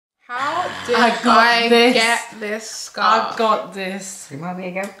How did I get this scar? I got this. Remind me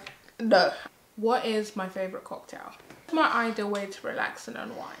again? No. What is my favourite cocktail? My ideal way to relax and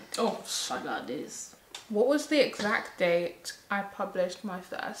unwind. Oh, I got this. What was the exact date I published my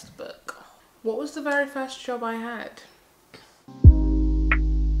first book? What was the very first job I had?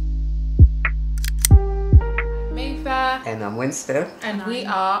 Mayfair. And I'm Winston. And we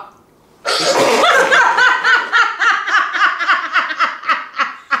are...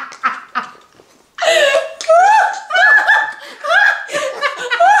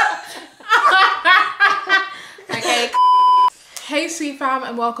 Hey C-Fam,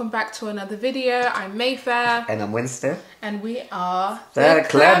 and welcome back to another video. I'm Mayfair. And I'm Winston. And we are the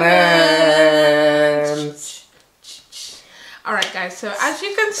Clements. Alright guys, so as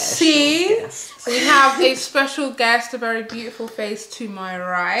you can see, we have a special guest, a very beautiful face to my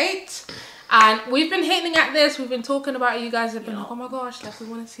right. And we've been hinting at this, we've been talking about it. You guys have been like, oh my gosh, like we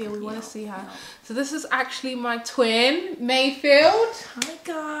want to see her, we want to see her. So this is actually my twin, Mayfield. Hi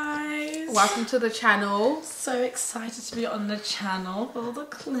guys. Welcome to the channel. So excited to be on the channel for the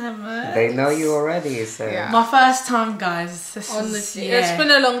Clements. They know you already, so... Yeah. My first time, guys. It's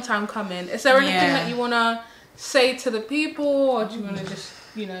been a long time coming. Is there anything that you want to say to the people, or do you want to just,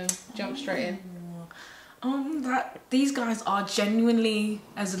 you know, jump straight in? That these guys are genuinely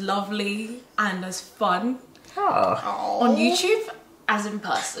as lovely and as fun on YouTube as in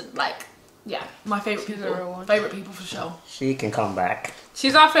person. Like, yeah, my favorite people. Favorite people for sure. She can come back.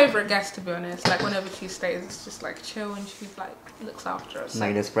 She's our favorite guest, to be honest. Like whenever she stays, it's just like chill, and she like looks after us.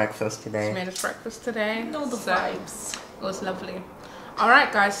 Made us breakfast today. She made us breakfast today. All the vibes. It was lovely. All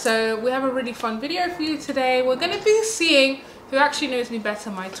right, guys. So we have a really fun video for you today. We're gonna be seeing who actually knows me better,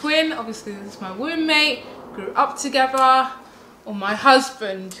 my twin. Obviously, this is my roommate. Grew up together, or my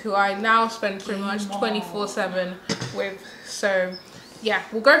husband, who I now spend pretty much 24/7 with. So yeah,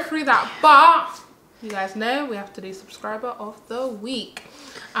 we'll go through that, but you guys know we have to do subscriber of the week,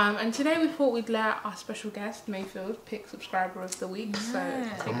 and today we thought we'd let our special guest Mayfield pick subscriber of the week. So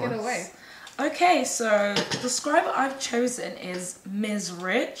take it away. Okay, so the subscriber I've chosen is Ms.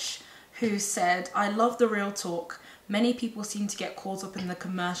 Rich, who said, I love the real talk. Many people seem to get caught up in the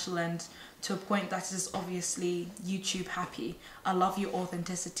commercial end to a point that is obviously YouTube happy. I love your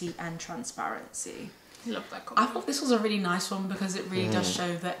authenticity and transparency. Love that comment. I thought this was a really nice one because it really does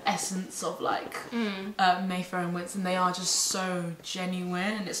show the essence of like Mayfair and Winston. They are just so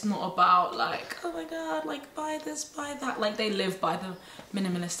genuine, and it's not about like, oh my god, like buy this, buy that. Like they live by the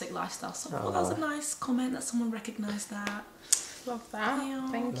minimalistic lifestyle. So I thought that was a nice comment that someone recognised that. Love that. Yeah.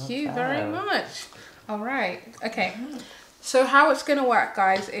 Thank you very much. All right. Okay. So how it's going to work,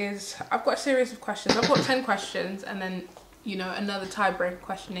 guys, is I've got a series of questions. I've got 10 questions, and then, you know, another tiebreaker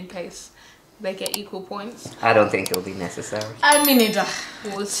question in case they get equal points. I don't think it'll be necessary. I mean, I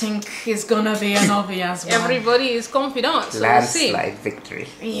think it's going to be an obvious one. Everybody is confident, so we'll see. Landslide victory.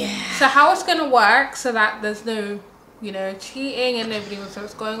 Yeah. So how it's going to work so that there's no, you know, cheating and nobody knows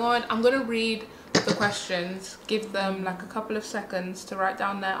what's going on. I'm going to read the questions, give them like a couple of seconds to write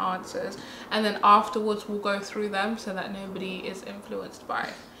down their answers, and then afterwards we'll go through them so that nobody is influenced by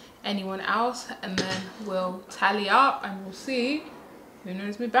anyone else, and then we'll tally up and we'll see who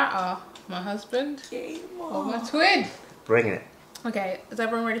knows me better, my husband or my twin. Bring it. Okay, is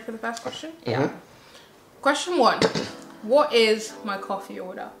everyone ready for the first question? Yeah. Question 1. What is my coffee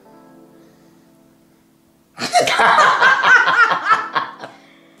order?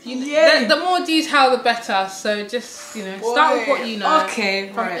 The more detail the better, so just, you know, start with what you know.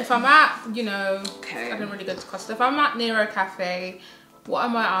 Okay, right. If I'm at, you know, I don't really go to Costa. If I'm at Nero Cafe, what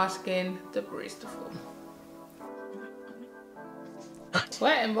am I asking the barista for?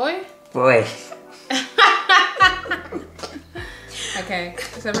 Sweating, boy. Boy. Okay,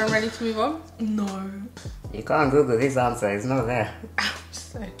 is everyone ready to move on? No. You can't Google this answer, it's not there. I'm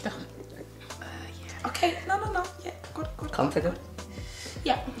so done. Yeah. Okay, no. Yeah, good. Confident?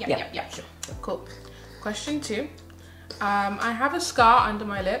 Yeah. Sure. Cool. Question 2. I have a scar under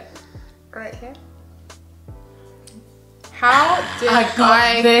my lip, right here. How did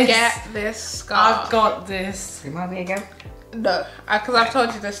I get this scar? I've got this. Remind me again? No, because I've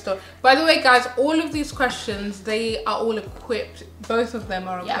told you this story. By the way, guys, all of these questions, they are all equipped. Both of them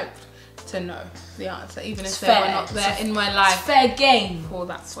are equipped to know the answer, even if they were not there in my life. It's fair game. For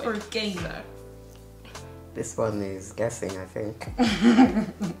that point. For a game. So. This one is guessing, I think.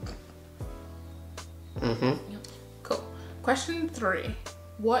 Cool. Question 3.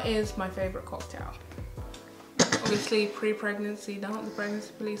 What is my favourite cocktail? Obviously, pre-pregnancy, don't let the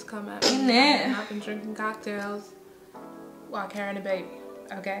pregnancy police come at me. And I've been drinking cocktails while carrying a baby.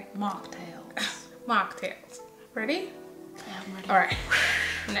 Okay? Mocktails. Mocktails. Ready? Okay, I'm ready. All right.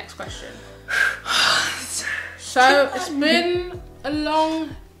 Next question. So it's been a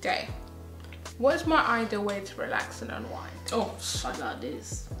long day. What is my ideal way to relax and unwind? Oh, I got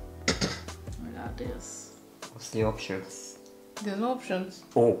this. What's the options? There's no options.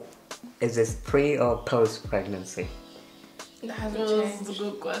 Oh, is this pre or post pregnancy? It hasn't That's changed. a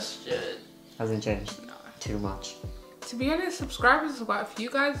good question. Hasn't changed No. too much. To be honest, subscribers, quite a few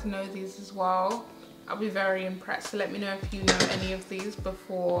guys know these as well. I'll be very impressed. So let me know if you know any of these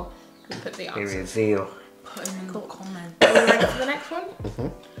before we put the A answers. reveal. Put them in the comment. Are we ready for the next one?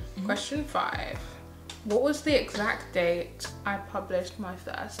 Mm-hmm. Question 5. What was the exact date I published my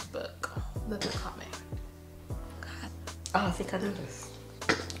first book, The Becoming? Oh, I think I know this.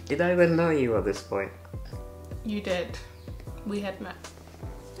 Did I even know you at this point? You did. We had met.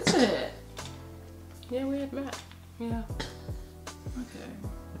 Is it? Yeah, we had met. Yeah.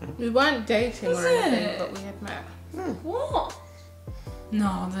 Okay. We weren't dating Is or anything, it? but we had met. What?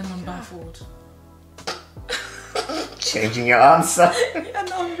 No, then I'm baffled. Changing your answer. Yeah,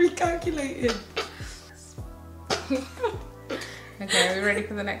 no, I'm recalculating. Okay, are we ready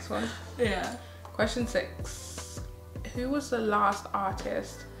for the next one? Yeah. Question 6. Who was the last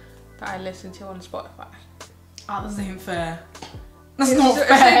artist that I listened to on Spotify? Oh, this ain't fair. That's It's not a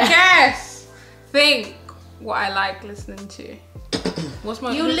fair. guess. Think what I like listening to. What's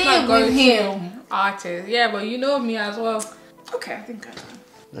my You who's my live with go-to him. artist? Yeah, but you know me as well. Okay, I think I know.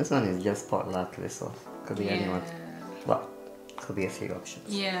 This one is just potluck, this one. Could be anyone. Well, could be a few options.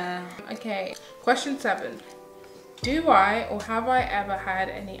 Yeah. Okay. Question 7. Do I or have I ever had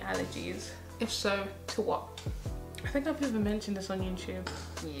any allergies? If so, to what? I think I've even mentioned this on YouTube.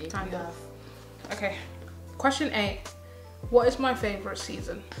 Yeah, Kind of. Okay. Question 8. What is my favorite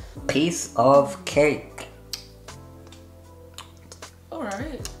season? Piece of cake.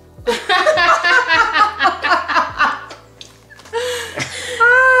 Alright.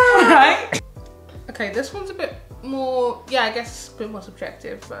 Alright. Okay, this one's a bit more, yeah, I guess a bit more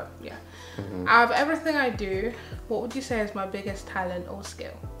subjective, but yeah. Out of everything I do, what would you say is my biggest talent or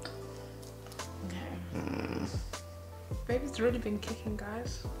skill? Okay. Baby's really been kicking,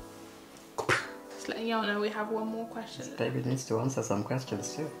 guys. Just letting y'all know we have one more question. Baby needs to answer some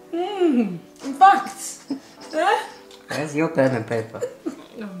questions too. In fact. Yeah? Where's your pen and paper?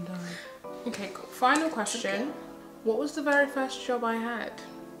 I'm done. Okay, cool. Final question. What was the very first job I had?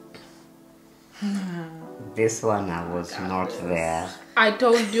 This one I was not there. I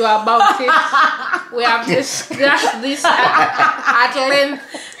told you about it. We have discussed this at length.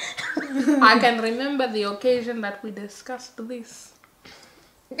 I can remember the occasion that we discussed this.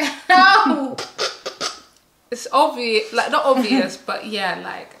 No! It's obvious, like not obvious, but yeah,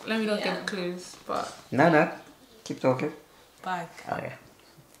 like, let me not give clues, but... No. Keep talking. Bye. Oh yeah.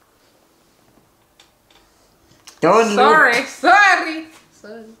 Don't look. Sorry.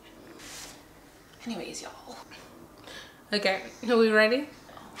 Anyways, y'all. Okay, are we ready?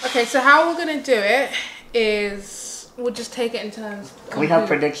 Okay, so how we're gonna do it is we'll just take it in turns. Can we have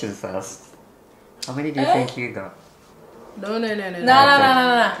predictions first? How many do you think you got? No. No.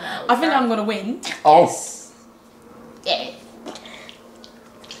 I think I'm gonna win. Oh. Yeah.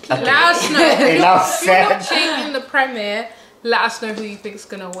 Let us know. If you're said. watching in the premiere, let us know who you think's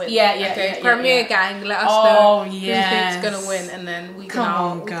gonna win. Yeah, Okay, yeah, premiere yeah. gang, let us Oh, know who yes. you think's gonna win, and then we can Come all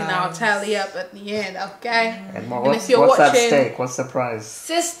on, we can all guys. tally up at the end. Okay. And if you're what's at watching- stake? What's the prize?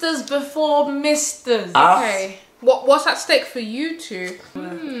 Sisters before misters. Okay. What's at stake for you two?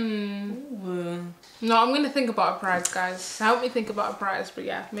 Ooh. No, I'm gonna think about a prize, guys. Help me think about a prize, but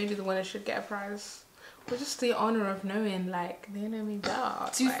yeah, maybe the winner should get a prize. Or just the honor of knowing, like, they know me better.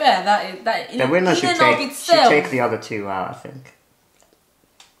 To be fair, that The winner should take the other two out, I think.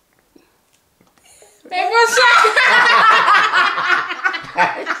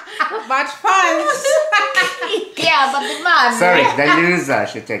 Much fun. Yeah, but the man. Sorry, the loser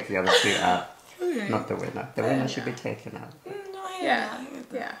should take the other two out. Not the winner. The winner should be taken out. Yeah.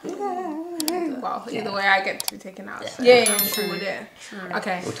 Well, either way, I get to be taken out. So Yeah, I'm cool with it.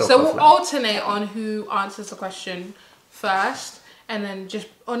 Okay, We'll talk so we'll offline. alternate on who answers the question first, and then just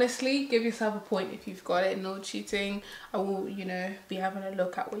honestly give yourself a point if you've got it. No cheating. I will, be having a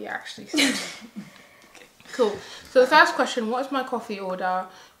look at what you actually said. Cool. So the first question: what is my coffee order?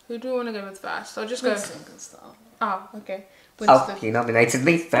 Who do we want to go with first? I'll just go. Oh, okay. Winston. Oh, he nominated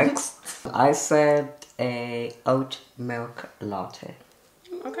me, thanks. I said a oat milk latte.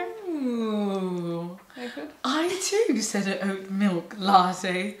 Okay. Ooh. Very good. I too said an oat milk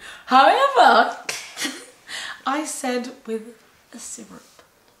latte. However, I said with a syrup.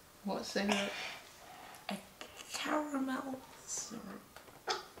 What's in it? A caramel syrup.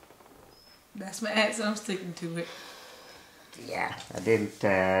 That's my answer, I'm sticking to it. Yeah, I didn't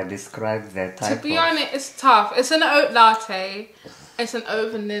describe the type. To be honest, it's tough. It's an oat latte. It's an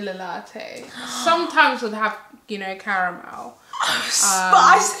oat vanilla latte. Sometimes would have, you know, caramel. But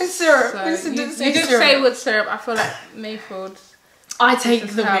I said syrup. So You didn't you did syrup. say with syrup. I feel like Mayfield. I take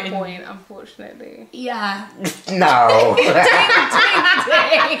This the is her win. point, unfortunately. Yeah. No.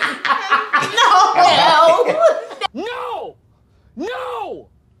 No. No!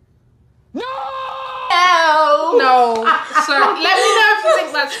 No! No. So let me know if you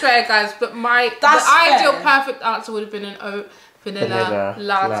think that's fair, guys. But That's the ideal fair. perfect answer would have been an oat vanilla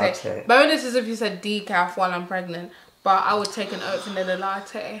latte. Bonus is if you said decaf while I'm pregnant. But I would take an oat vanilla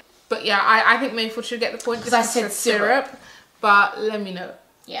latte. But yeah, I think Mayfield should get the point because I said syrup. But let me know.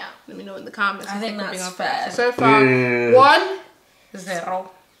 Yeah. Let me know in the comments. I if think you we're that's being fair. unfair. So far, 1-0.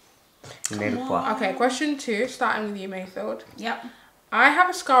 Nil point. Okay, question 2, starting with you, Mayfield. Yep. I have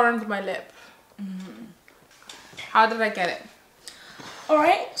a scar under my lip. How did I get it?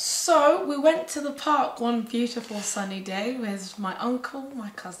 Alright, so we went to the park one beautiful sunny day with my uncle, my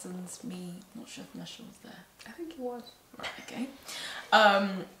cousins, me. Not sure if Nesha was there. I think it was. Right, okay.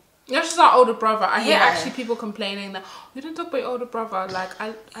 That's just our older brother. I hear Yeah. actually people complaining that we don't talk about your older brother. Like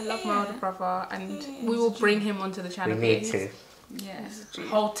I love my older brother, and we will bring him onto the channel. We need to. Yes,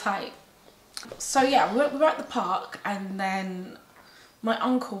 hold tight. So yeah, we were at the park and then my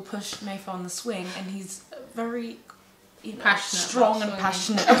uncle pushed Mayfair on the swing and he's very, you know, Passionate strong about and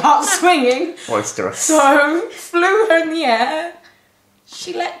swinging. passionate about swinging. Boisterous. So flew her in the air.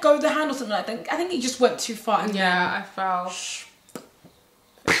 She let go of the handle, something like that. I think he just went too far. And Yeah, I fell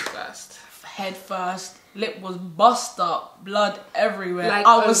first. head first. Lip was bust up, blood everywhere. Like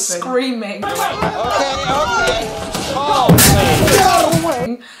I was open. screaming.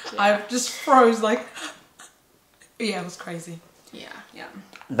 I just froze like. Yeah, it was crazy. Yeah. Yeah.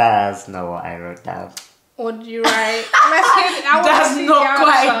 That's not what I wrote down. What did you write? Let's hear it. I wanna That's see not the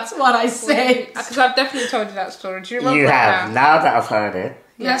quite answer. what I said. Because I've definitely told you that story. Do you remember You it have. now? Now that I've heard it,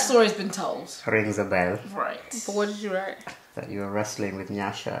 Yeah. That story's been told. rings a bell. Right. But what did you write? That you were wrestling with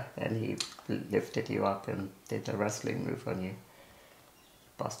Nyasha and he lifted you up and did a wrestling move on you.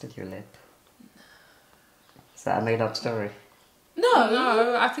 Busted your lip. Is that a made up story?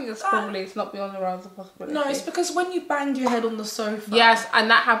 No, I think it's probably it's not beyond the realms of possibility. No, it's because when you banged your head on the sofa. Yes, and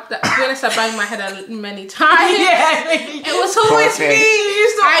that happened. To be honest, I banged my head many times. Yeah. It was always Poor me.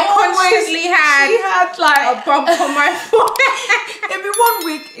 thing. I constantly had She had like a bump on my forehead. every 1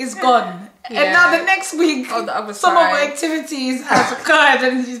 week is gone. Yeah. And now the next week On the other some of side. her activities has occurred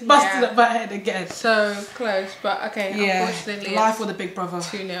and she's busted Yeah. up her head again. So close, but okay. Unfortunately, Life with a big brother.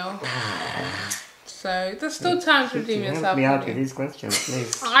 2-0. So there's still time to redeem Help yourself. me out honey. with these questions,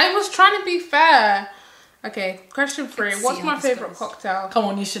 please. I was trying to be fair. Okay, question 3. Let's What's see my how this favourite goes. cocktail? Come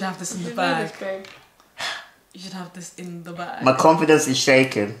on, you should have this in the You know this, bag. babe. You should have this in the bag. My confidence is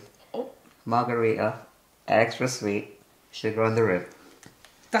shaken. Oh. Margarita, extra sweet, sugar on the rim.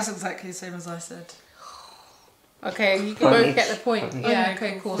 That's exactly the same as I said. Okay, you can On both each. get the point. On each. Yeah,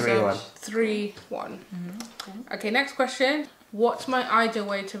 okay, cool. 3-1. So 3-1. Okay, next question. What's my ideal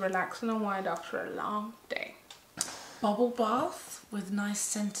way to relax and unwind after a long day? Bubble bath with nice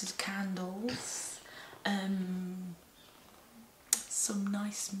scented candles. Some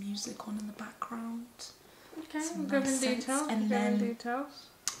nice music on in the background. Okay, Some give nice in scents, details. and Give in then- details.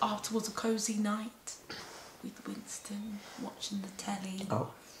 Afterwards, a cozy night with Winston watching the telly. Oh.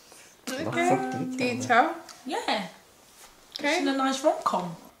 Lots Okay, of detail. detail. Yeah, Okay, watching a nice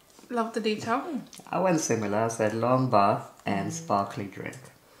rom-com. love the detail. I went similar. I said long bath and sparkly drink.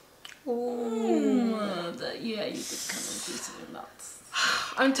 Ooh. Yeah, you did kind of do something nuts.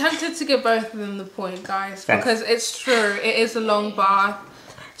 I'm tempted to give both of them the point, guys, Thanks. because it's true. It is a long bath.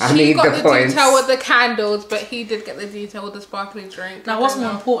 I She need got the the points. detail with the candles, but he did get the detail with the sparkling drink. Now, what's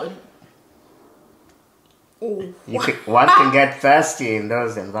more important? Ooh. One can get thirsty in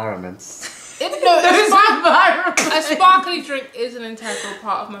those environments. A sparkling drink is an integral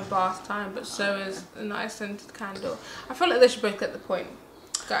part of my bath time, but so is a nice scented candle. I feel like they should both get the point,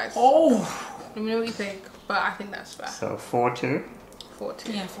 guys. Oh, Let me know what you think, but I think that's fair. So 4-2.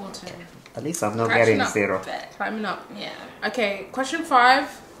 14. yeah, 4-2. At least I'm not Catching getting up. 0. Climbing up. Yeah. Okay, question 5.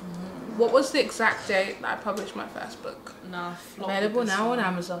 What was the exact date that I published my first book? Nah, flop with Available this now one. on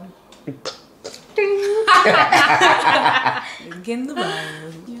Amazon. Link in the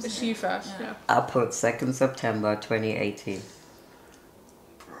bio. It's you first, yeah. I'll put 2nd September 2018.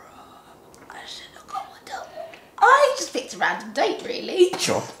 I should have gone with double. I just picked a random date, really.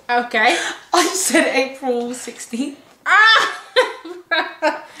 Sure. Okay. I said April 16th. Ah!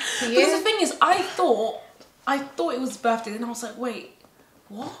 Because the thing is, I thought it was his birthday, and I was like, wait,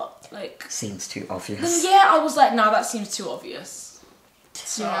 what? Like, Seems too then obvious. yeah, I was like, nah, that seems too obvious.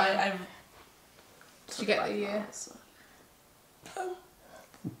 So Yeah. I Did you get the year?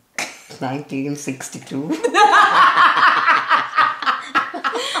 1962.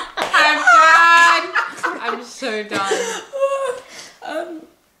 I'm done. I'm so done.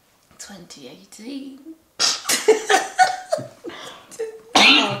 2018.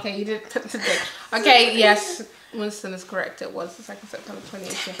 Oh, okay, you did put the date. Okay, yes, Winston is correct. It was the 2nd September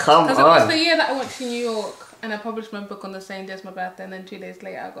 2018. Come Because it was on. the year that I went to New York and I published my book on the same day as my birthday, and then 2 days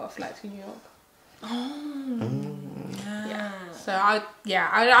later I got a flight to New York. Yeah. So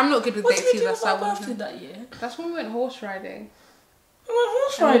I'm not good with What did dates we do either. on So I my wouldn't birthday know. that year? That's when we went horse riding. We went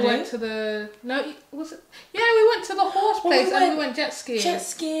horse And riding. we went to the was it? Yeah, we went to the horse Well, we place and we went jet skiing. Jet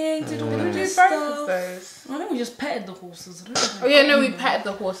skiing, did all Did we that do both stuff. of those? I think we just petted the horses. I don't know. Oh yeah, no, we petted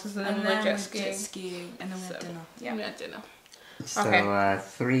the horses and then we went jet jet skiing. skiing, and then we had So, dinner. Yeah, we had dinner. So, Okay.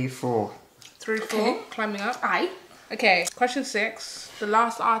 3-4. 3, 4, Okay. climbing up. Aye. Okay, question 6. The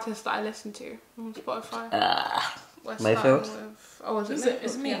last artist that I listened to on Spotify. We're Mayfield? starting with- Oh, was it Is Mayfield? it?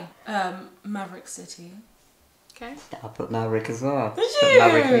 It's me. Yeah. Maverick City. Okay. I put Maverick as well. Did Put you?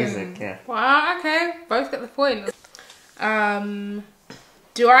 Maverick music, yeah. Wow, okay. Both get the point.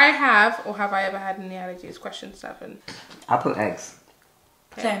 Do I have or have I ever had any allergies? Question 7. I put eggs.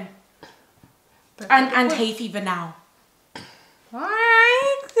 Okay. Same. Both get the And point. hay fever now.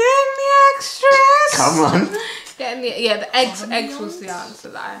 Alright, then the extras. Come on. The eggs was the answer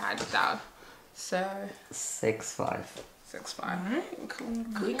that I had down. So 6-5. 6-5. Alright, cool.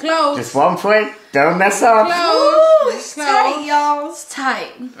 We close. Just 1 point. Don't mess up. Close. It's tight, Close. y'all. It's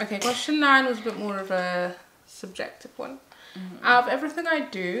tight. Okay, question 9 was a bit more of a subjective one. Out of everything I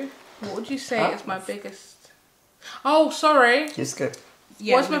do, what would you say is my biggest? Oh, sorry. Just go.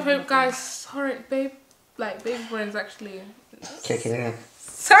 What's my favorite, guys? Sorry, babe. Like, baby brain's actually. Kicking in.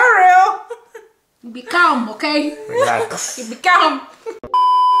 Sorry. Be calm, okay? Relax. Be calm.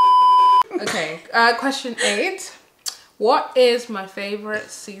 Okay, question 8. What is my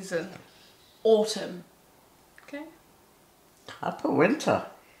favorite season? Autumn. Okay. I put winter.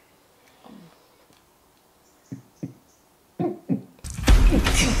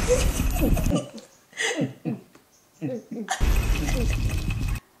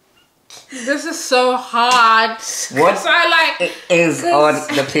 This is so hard. What? So I like. It is on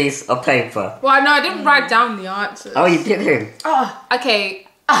the piece of paper. Well, no, I didn't write down the answers. Oh, you didn't? Oh, Okay,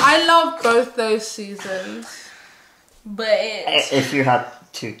 I love both those seasons. but it's If you had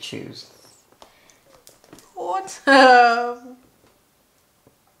to choose. Autumn.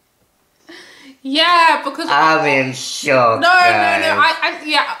 Yeah, because I'm in shock. no,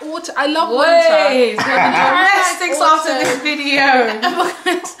 guys. autumn. I love wait. winter. Gymnastics after this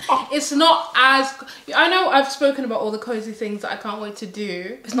video. It's not as. I know I've spoken about all the cozy things that I can't wait to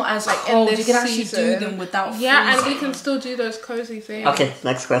do. It's not as in cold. You this can actually season. do them without. Yeah, and we freezing. can still do those cozy things. Okay,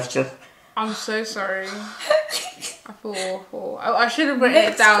 next question. I'm so sorry. I feel awful. I should have written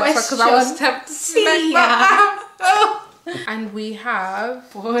Next it down because I was question. tempted to See make ya. that. And we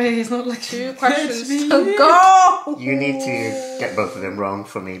have Boy, it's not like 2 questions to go. You need to get both of them wrong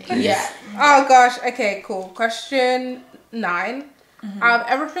for me, please. Yeah. Oh gosh. Okay. Cool. Question 9. Out of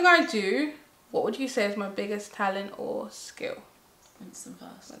everything I do, what would you say is my biggest talent or skill? Winston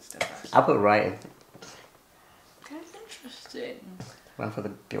first. Let's do first. I put writing. Okay. Interesting. Went for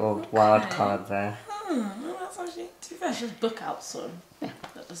the old wild card there. Well, that's actually, to be fair, she's book out, so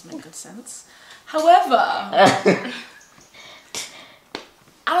that does make good sense. However,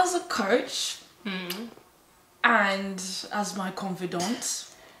 as a coach and as my confidant,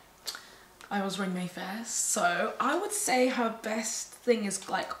 I was running Mayfair, so I would say her best thing is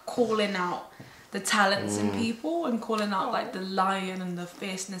like calling out the talents in people and calling out like the lion and the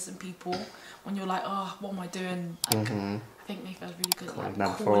fierceness in people when you're like, oh, what am I doing? Like, I think Mayfair's really good at Calling like them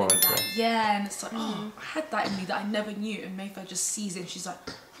calling forward, that. Yeah, and it's like, oh, I had that in me that I never knew, and Mayfair just sees it and she's like,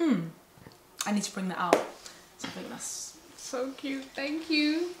 I need to bring that out. So I think that's So cute. Thank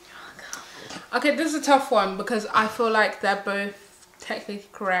you. Okay, this is a tough one because I feel like they're both technically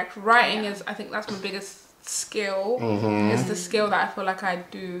correct. Writing is, I think that's my biggest skill. It's the skill that I feel like I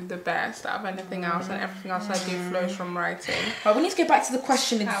do the best out of anything else, and everything else I do flows from writing. But we need to get back to the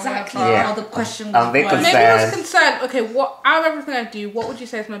question exactly However- how the question I'm a bit was. concerned. Maybe I was concerned. Okay, what out of everything I do, what would you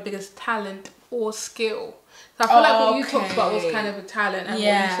say is my biggest talent or skill? So I feel like what you talked about was Okay. kind of a talent, and what you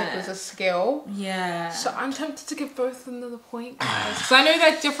Yeah. said was a skill. Yeah. So I'm tempted to give both of them the point, guys, because I know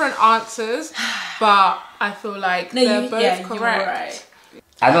they're different answers, but I feel like they're both correct. You're right.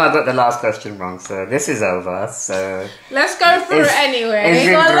 I know I got the last question wrong, so this is over. So Let's go through it anyway. it's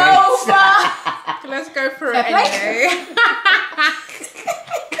been It's great. over. Let's go through it Fair play. anyway.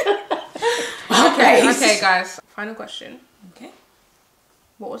 days. Okay, guys. Final question. Okay.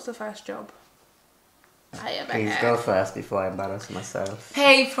 What was the first job I ever Please had? go first before I embarrass myself.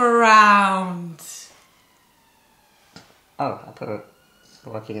 Paper round. Oh, I put it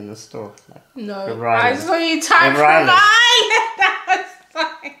working in the store. Like, No, with Riley. I saw you type With Riley. That was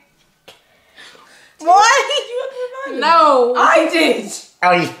fine. What? No. I did.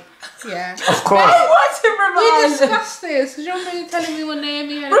 Oh, yeah, Yeah. of course. I worked in We Rhode Island. discussed this. Because you remember you telling me when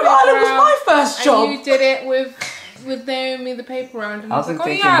Naomi had a Rhode paper Island was round, my first job. and you did it with Naomi, the paper round. And I wasn't was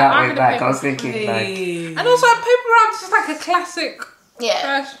like, thinking oh, yeah, that I way had a back. paper I was thinking like, Hey. And also, a paper round is just like a classic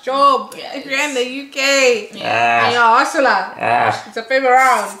first job. Yes. If you're in the UK and you're ah, a hustler, ah. it's a paper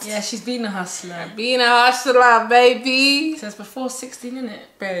round. Yeah, she's been a hustler. Being a hustler, baby. Says before 16, innit?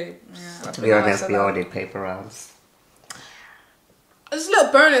 Babe. Yeah. To be honest, we all did paper rounds. It's a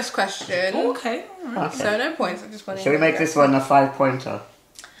little bonus question. Okay. Alright. Okay. So no points. I just want to. Shall we make this one a 5-pointer?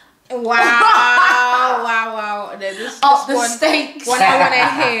 Wow! wow! No, this Up the one, stakes. one I want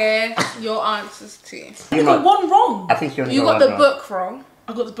to hear your answers to. You got one wrong. I think you only You got got the one book wrong.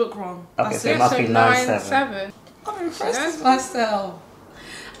 I got the book wrong. Okay, That's so it it. must be 9-7. 9-7. I'm impressed with myself.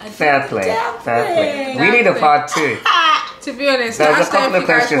 I did Fair the play. damn Fair play. thing. We need a part 2. To be honest, There's that's a couple of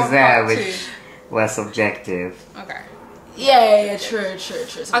questions there which. which were subjective. Okay. Yeah, true.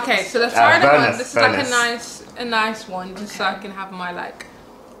 Okay, so the final one. bonus, This is bonus. like a nice one, just so I can have my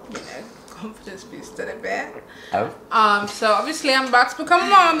confidence boosted a bit. Oh, So obviously I'm about to become a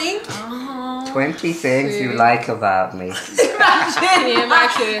mommy. 20 things you like about me. Can you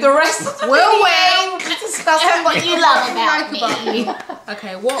imagine? The rest of the We'll video, wait. discussing what you love Like about me.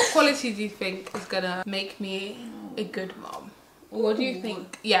 Okay, what quality do you think is gonna make me a good mom? What do you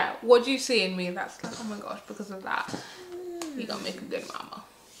think? Yeah, what do you see in me that's like, oh my gosh, because of that, you're gonna make a good mama?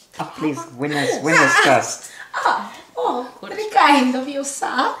 Oh, please, winners first. Oh, very kind of you,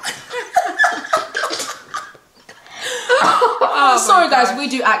 sir. Sorry, guys, we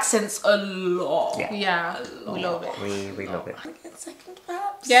do accents a lot. Yeah, we love it. We love it. Get a second,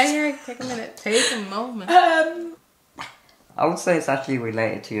 perhaps. Yeah, take a minute. Take a moment. I would say it's actually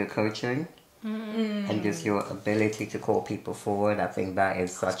related to your coaching and just your ability to call people forward. I think that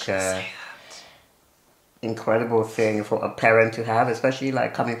is such a incredible thing for a parent to have, especially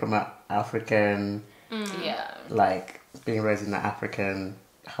like coming from an African, Yeah. like being raised in an African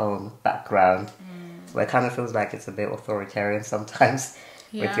home background, where it kind of feels like it's a bit authoritarian sometimes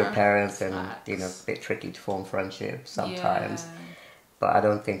with your Yeah. parents, and Facts. you know, a bit tricky to form friendships sometimes. Yeah. But I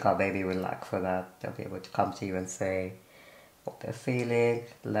don't think our baby will lack for that. They'll be able to come to you and say what they're feeling,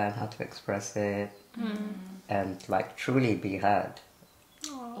 learn how to express it, and like truly be heard.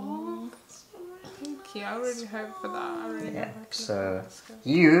 Aww. Thank you. I really hope for that. I really Yeah. hope. So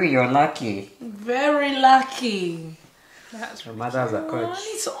you're lucky. Very lucky. That's Your mother's a Oh, I coach.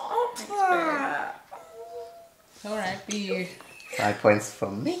 need to up that. alright. Be you. 5 points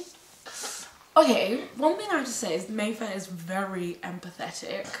from me. Okay, one thing I have to say is Mayfair is very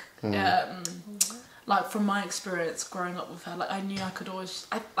empathetic. Like from my experience growing up with her, like I knew I could always,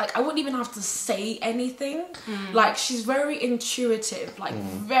 I wouldn't even have to say anything. Like she's very intuitive, like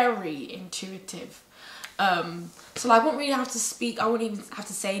very intuitive. So like, I wouldn't really have to speak, I wouldn't even have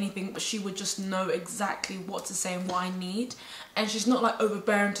to say anything, but she would just know exactly what to say and what I need. And she's not like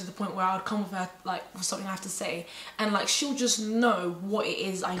overbearing to the point where I would come with her like with something I have to say, and like she'll just know what it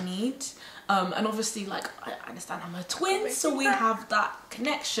is I need. And obviously like I understand I'm her twin, so we have that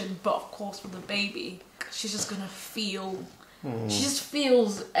connection, but of course with the baby, she's just gonna feel, she just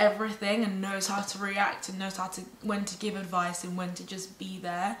feels everything and knows how to react and knows how to, when to give advice and when to just be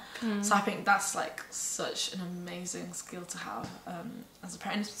there. So I think that's like such an amazing skill to have as a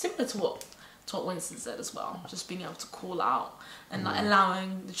parent. It's similar to what Winston said as well, just being able to call out and like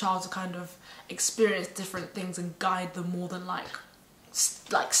allowing the child to kind of experience different things and guide them more than like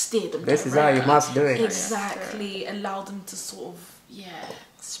steer them. This is how you must do it. Exactly, allow them to sort of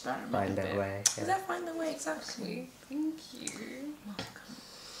experiment. Find a their bit. way. Does that find their way exactly? Thank you.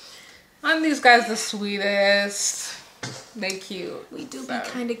 And these guys the sweetest. They cute. We do So, be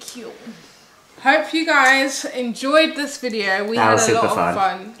kind of cute. hope you guys enjoyed this video. We That had was a lot super of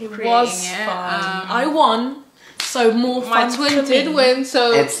fun. It creating was it. fun. I won, so more My fun. twin for did me. win,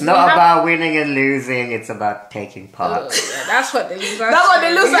 so It's we not have- about winning and losing, it's about taking part. Yeah, that's what they lose. That's what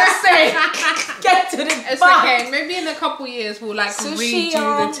they lose. I say. Get to the It's back. okay. Maybe in a couple years we'll like Sushi redo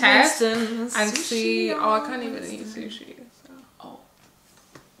on the test Winston. and Sushi see. on Oh, I can't even eat sushi. So.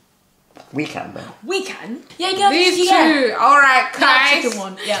 We can though. We can. Yeah, you can. These yeah. two. All right, That guys. chicken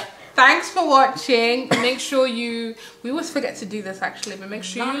one. Yeah. Thanks for watching. Make sure we always forget to do this actually, but make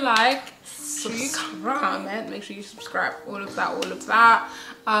sure you like, comment, make sure you subscribe, all of that.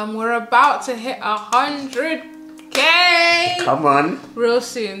 We're about to hit 100K. Come on. Real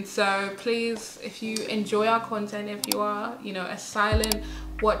soon. So please, if you enjoy our content, if you are, you know, a silent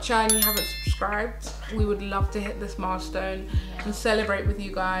watcher and you haven't subscribed, we would love to hit this milestone and celebrate with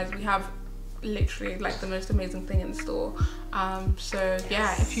you guys. We have literally like the most amazing thing in store. So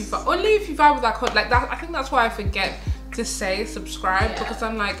yeah, if you only if you vibe with our content like that, I think that's why I forget to say subscribe, because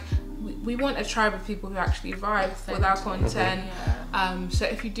I'm like, we want a tribe of people who actually vibe with our content. So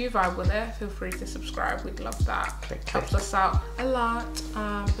if you do vibe with it, feel free to subscribe. We'd love that. Helps us out a lot.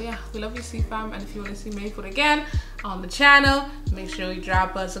 But yeah, we love you, C-Fam. And if you want to see Mayfield again on the channel, make sure you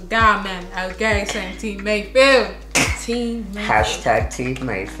drop us a comment. Okay, saying Team Mayfield. Team Mayfield. Hashtag Team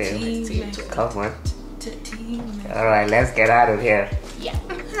Mayfield. Team Mayfield. Come on. Team Mayfield. Alright, let's get out of here. Yeah.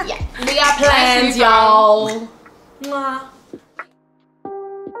 We got plans, y'all. Mwah.